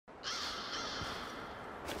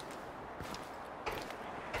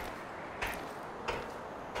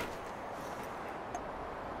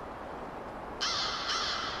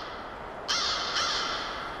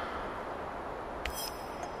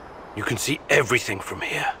You can see everything from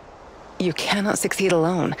here. You cannot succeed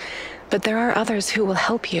alone, but there are others who will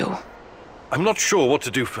help you. I'm not sure what to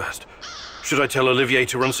do first. Should I tell Olivier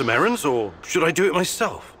to run some errands, or should I do it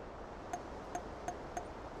myself?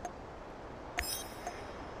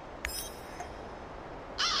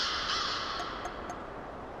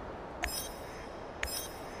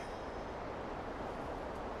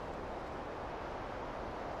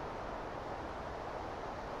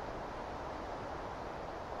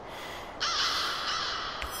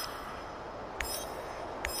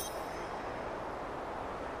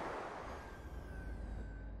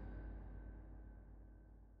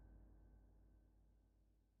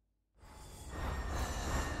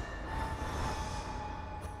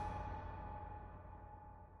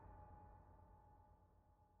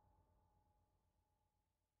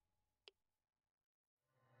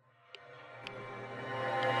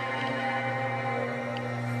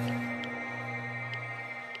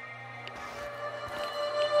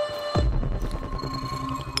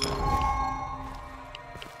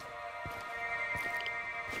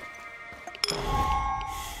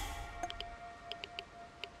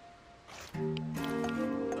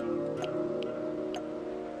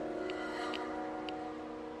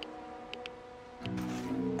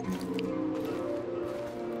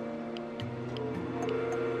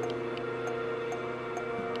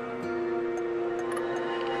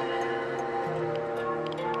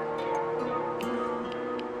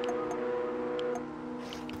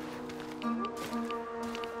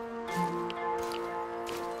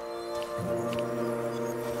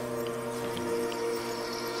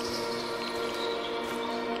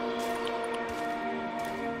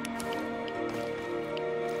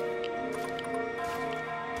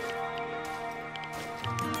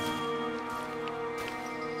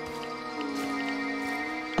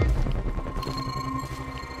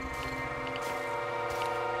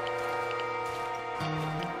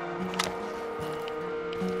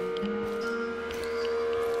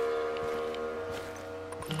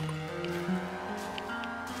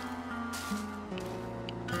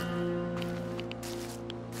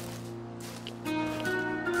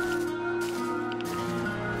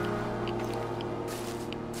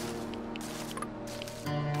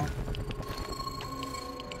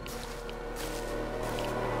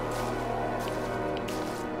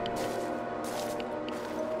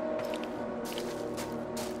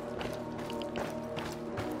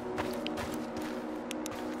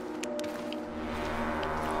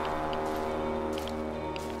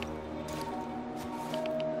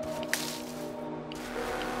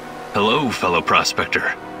 Hello, fellow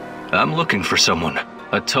prospector. I'm looking for someone.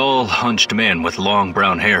 A tall, hunched man with long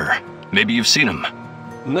brown hair. Maybe you've seen him.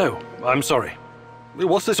 No, I'm sorry.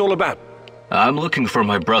 What's this all about? I'm looking for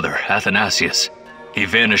my brother, Athanasius. He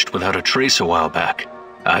vanished without a trace a while back.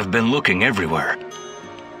 I've been looking everywhere.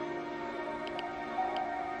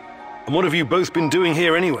 And what have you both been doing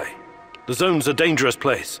here anyway? The zone's a dangerous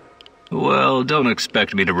place. Well, don't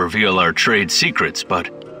expect me to reveal our trade secrets, but...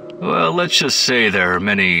 well, let's just say there are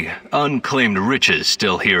many unclaimed riches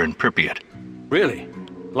still here in Pripyat. Really?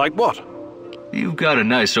 Like what? You've got a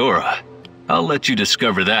nice aura. I'll let you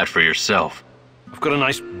discover that for yourself. I've got a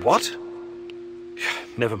nice what?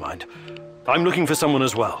 Never mind. I'm looking for someone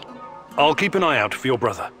as well. I'll keep an eye out for your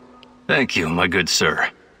brother. Thank you, my good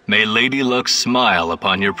sir. May Lady Luck smile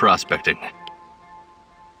upon your prospecting.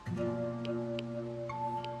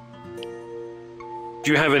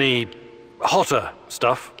 Do you have any hotter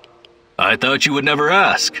stuff? I thought you would never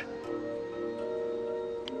ask.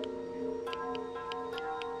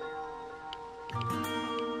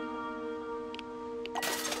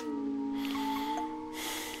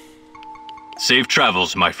 Safe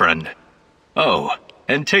travels, my friend. Oh,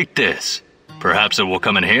 and take this. Perhaps it will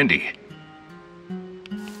come in handy.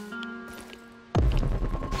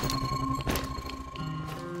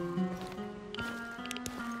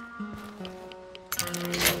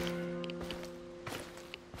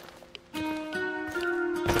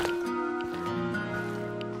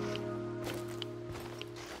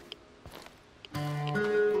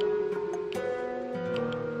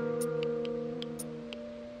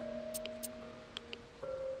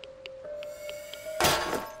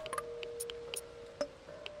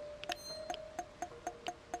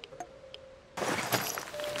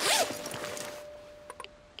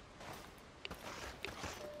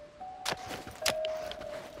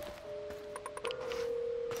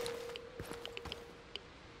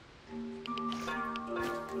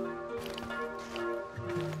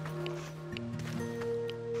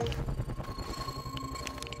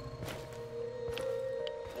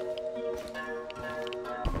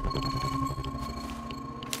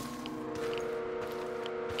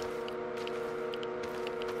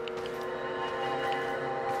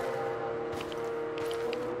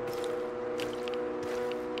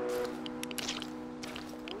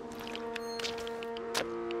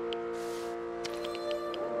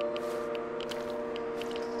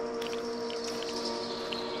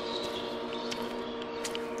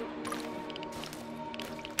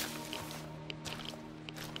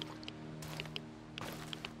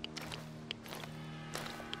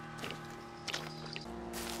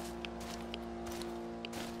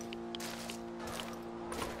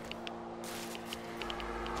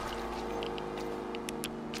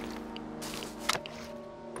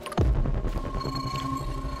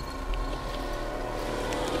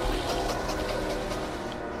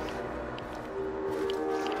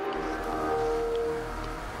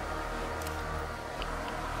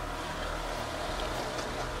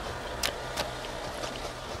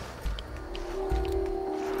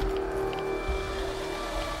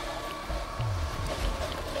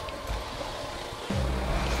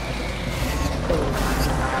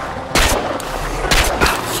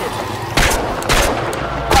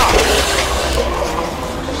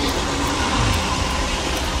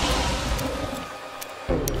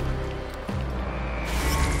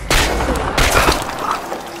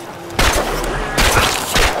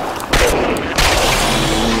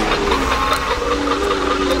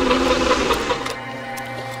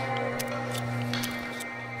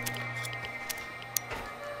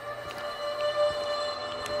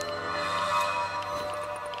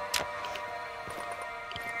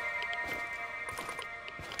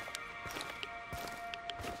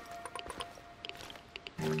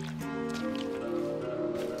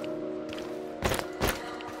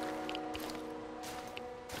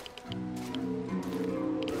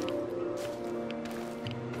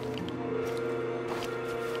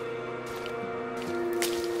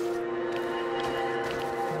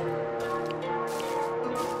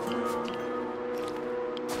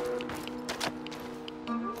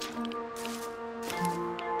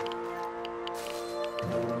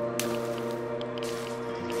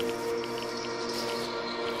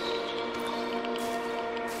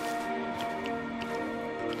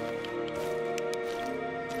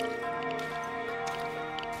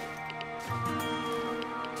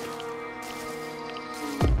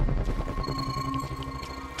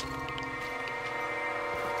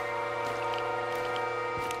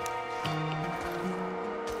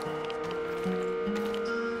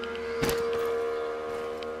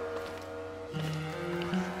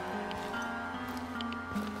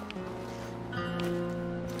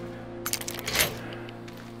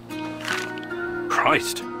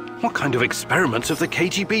 Christ. What kind of experiments have the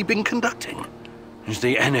KGB been conducting? Is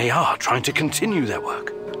the NAR trying to continue their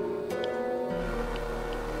work?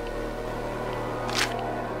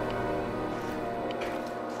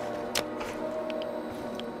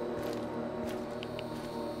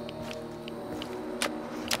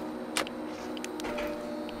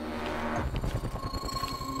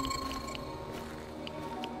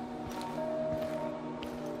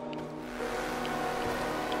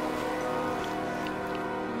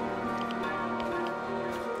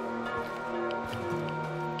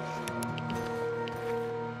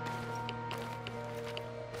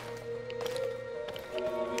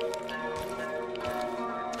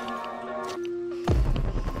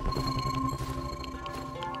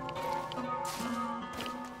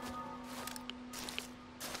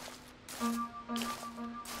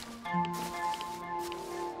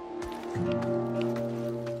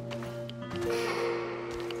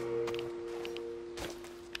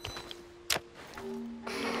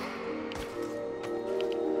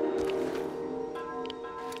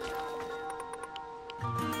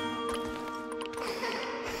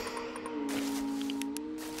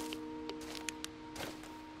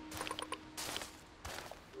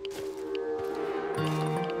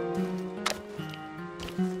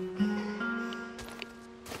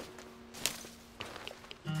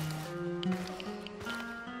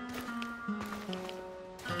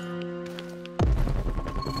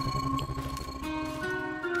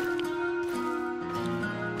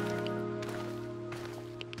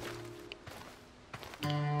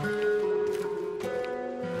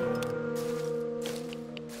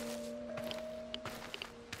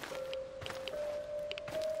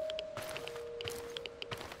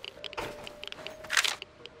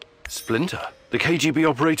 Splinter, the KGB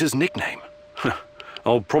operator's nickname.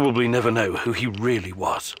 I'll probably never know who he really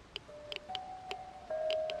was.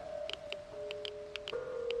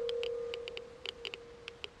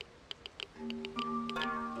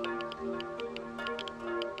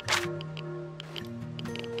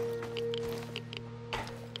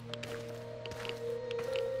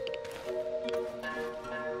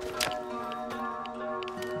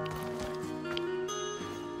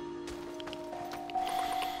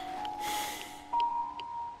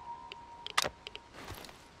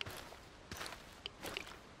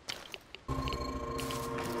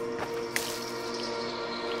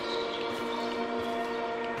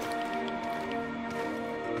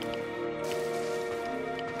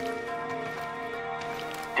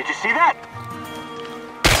 Did you see that?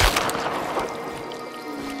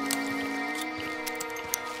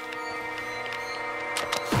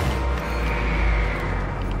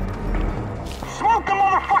 Smoke the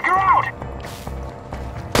motherfucker out!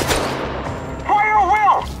 Fire at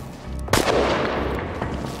will!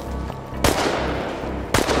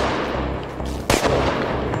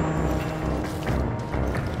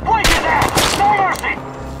 Blake his ass! No mercy!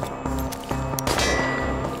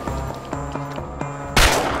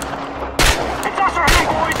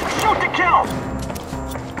 Shoot to kill!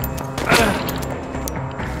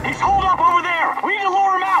 He's holed up over there! We need to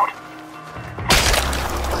lure him out!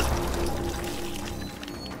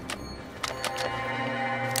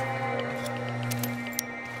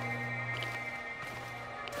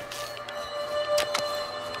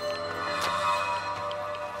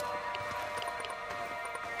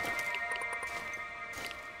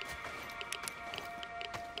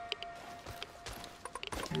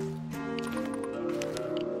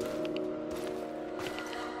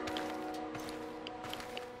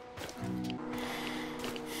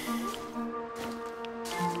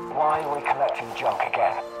 Why are we collecting junk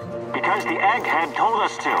again? Because the egghead told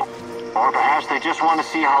us to. Or perhaps they just want to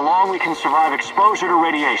see how long we can survive exposure to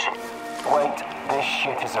radiation. Wait, this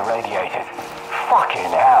shit is irradiated.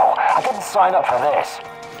 Fucking hell, I didn't sign up for this.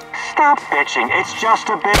 Stop bitching, it's just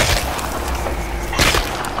a bit...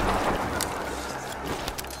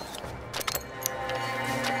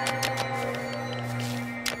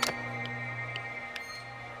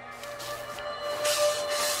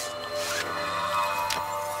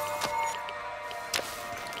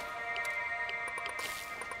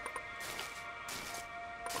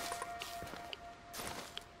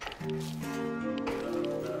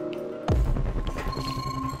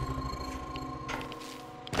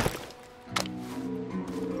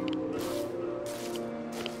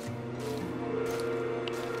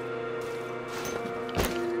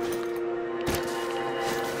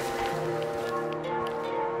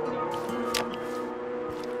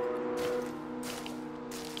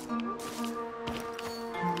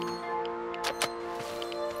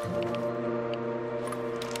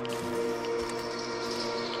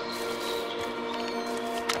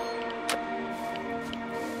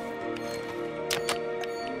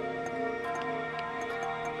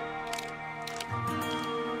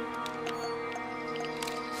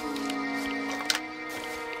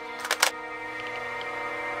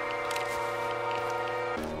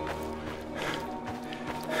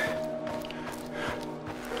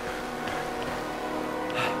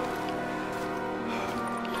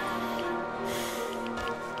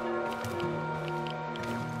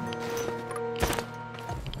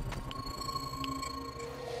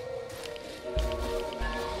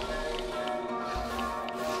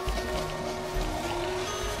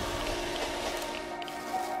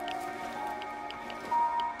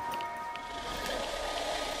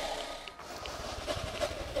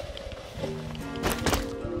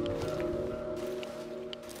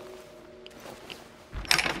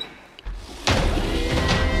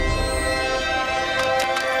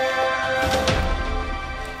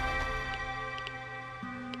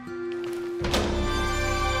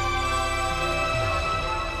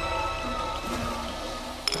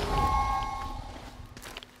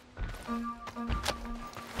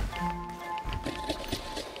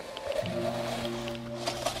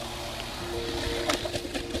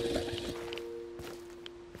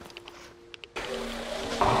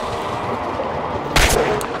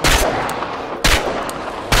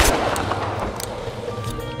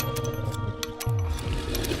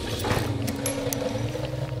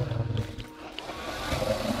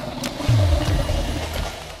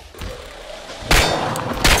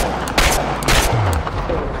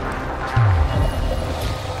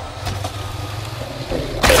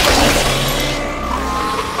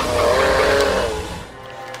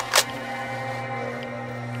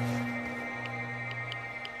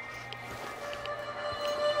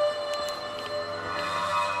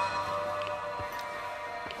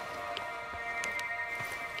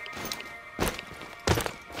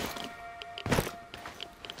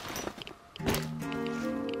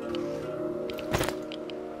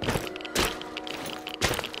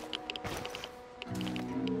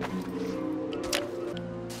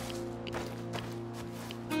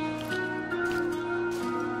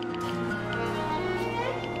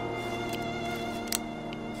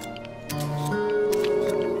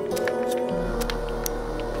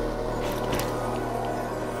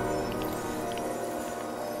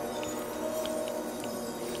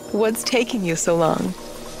 What's taking you so long?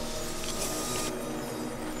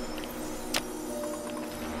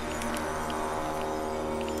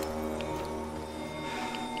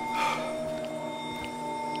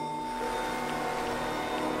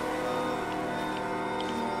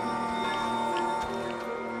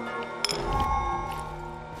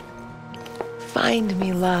 Find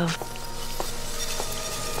me, love.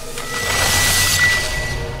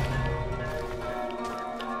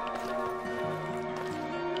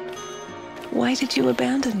 Why did you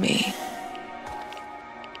abandon me?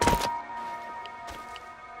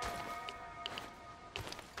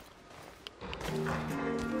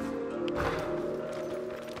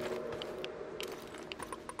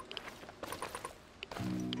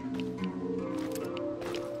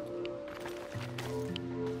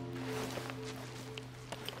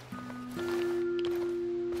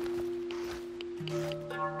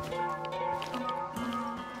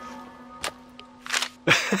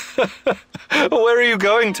 Where are you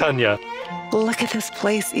going, Tanya? Look at this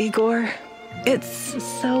place, Igor. It's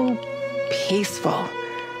so peaceful.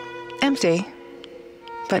 Empty,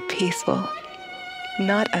 but peaceful.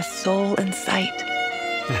 Not a soul in sight.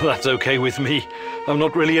 That's okay with me. I'm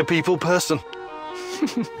not really a people person.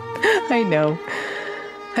 I know.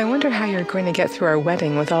 I wonder how you're going to get through our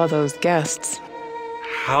wedding with all those guests.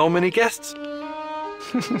 How many guests?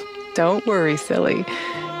 Don't worry, silly.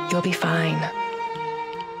 You'll be fine.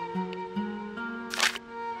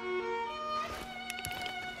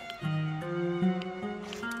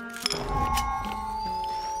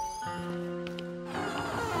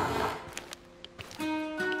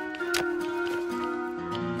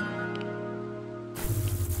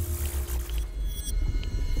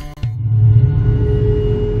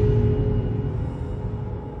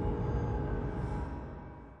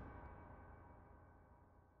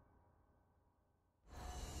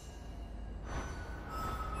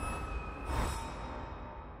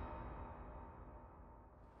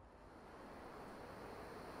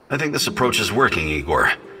 I think this approach is working,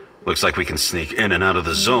 Igor. Looks like we can sneak in and out of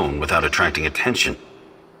the zone without attracting attention.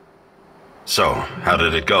 So, how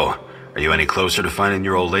did it go? Are you any closer to finding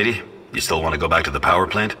your old lady? You still want to go back to the power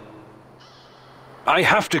plant? I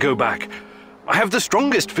have to go back. I have the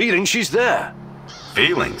strongest feeling she's there.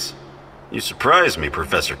 Feelings? You surprise me,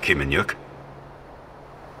 Professor Kiminyuk.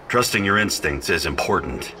 Trusting your instincts is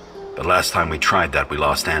important, but last time we tried that we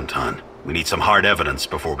lost Anton. We need some hard evidence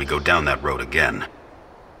before we go down that road again.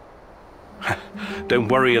 Don't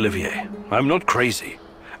worry, Olivier. I'm not crazy.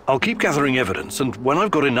 I'll keep gathering evidence, and when I've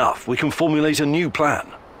got enough, we can formulate a new plan.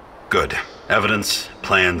 Good. Evidence,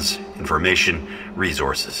 plans, information,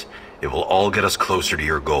 resources. It will all get us closer to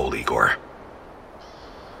your goal, Igor.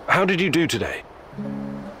 How did you do today?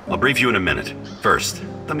 I'll brief you in a minute. First,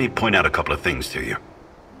 let me point out a couple of things to you.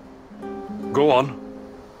 Go on.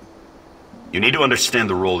 You need to understand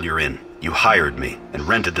the role you're in. You hired me and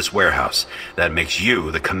rented this warehouse. That makes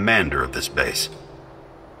you the commander of this base.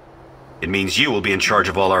 It means you will be in charge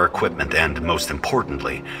of all our equipment and, most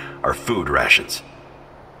importantly, our food rations.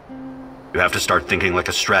 You have to start thinking like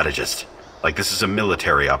a strategist, like this is a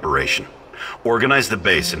military operation. Organize the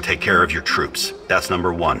base and take care of your troops. That's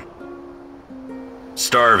number one.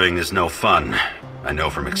 Starving is no fun. I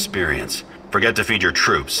know from experience. Forget to feed your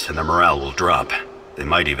troops and their morale will drop. They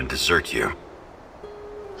might even desert you.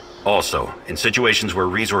 Also, in situations where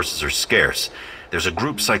resources are scarce, there's a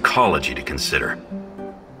group psychology to consider.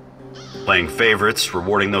 Playing favorites,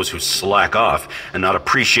 rewarding those who slack off, and not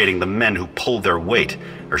appreciating the men who pull their weight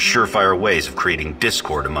are surefire ways of creating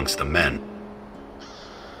discord amongst the men.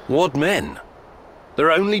 What men?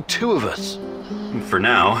 There are only 2 of us. For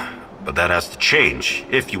now, but that has to change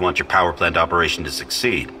if you want your power plant operation to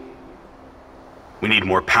succeed. We need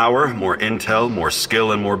more power, more intel, more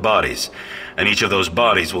skill, and more bodies. And each of those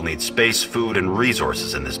bodies will need space, food, and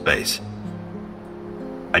resources in this base.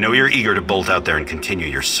 I know you're eager to bolt out there and continue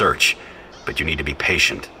your search, but you need to be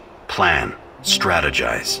patient, plan,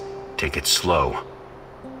 strategize, take it slow.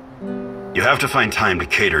 You have to find time to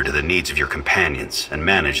cater to the needs of your companions and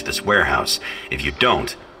manage this warehouse. If you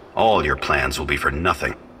don't, all your plans will be for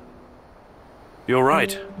nothing. You're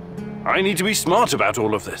right. I need to be smart about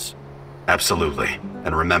all of this. Absolutely.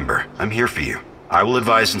 And remember, I'm here for you. I will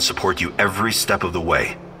advise and support you every step of the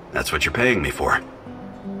way. That's what you're paying me for.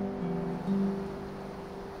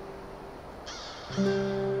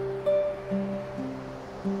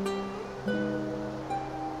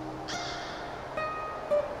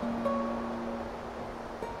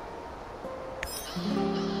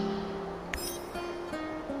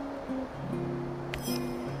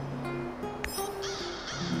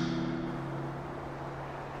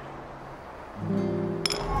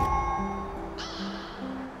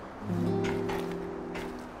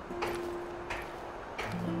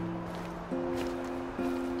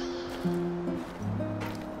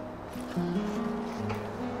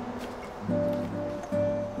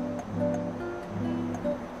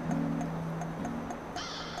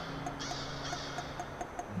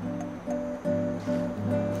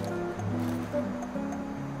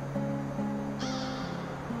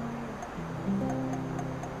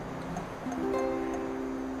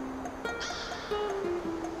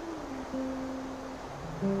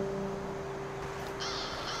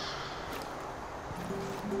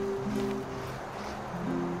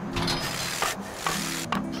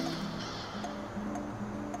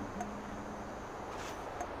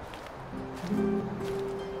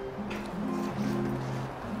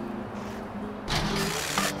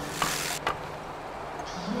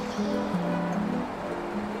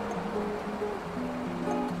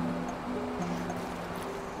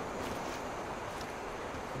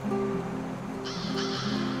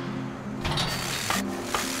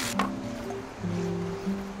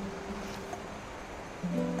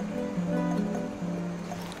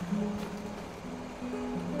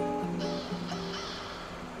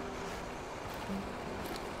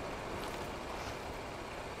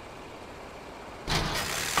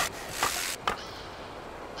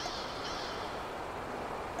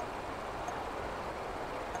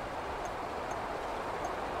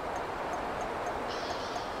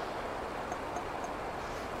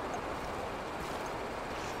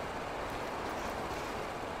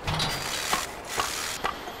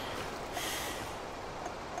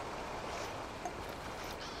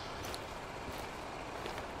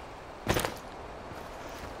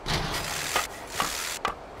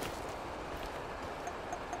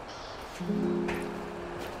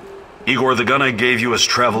 Igor, the gun I gave you has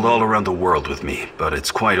traveled all around the world with me, but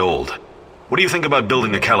it's quite old. What do you think about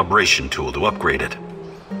building a calibration tool to upgrade it?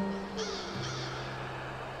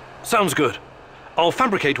 Sounds good. I'll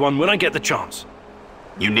fabricate one when I get the chance.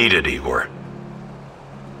 You need it, Igor.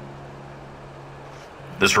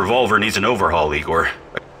 This revolver needs an overhaul, Igor.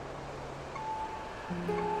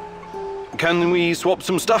 Can we swap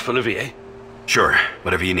some stuff, Olivier? Sure,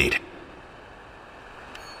 whatever you need.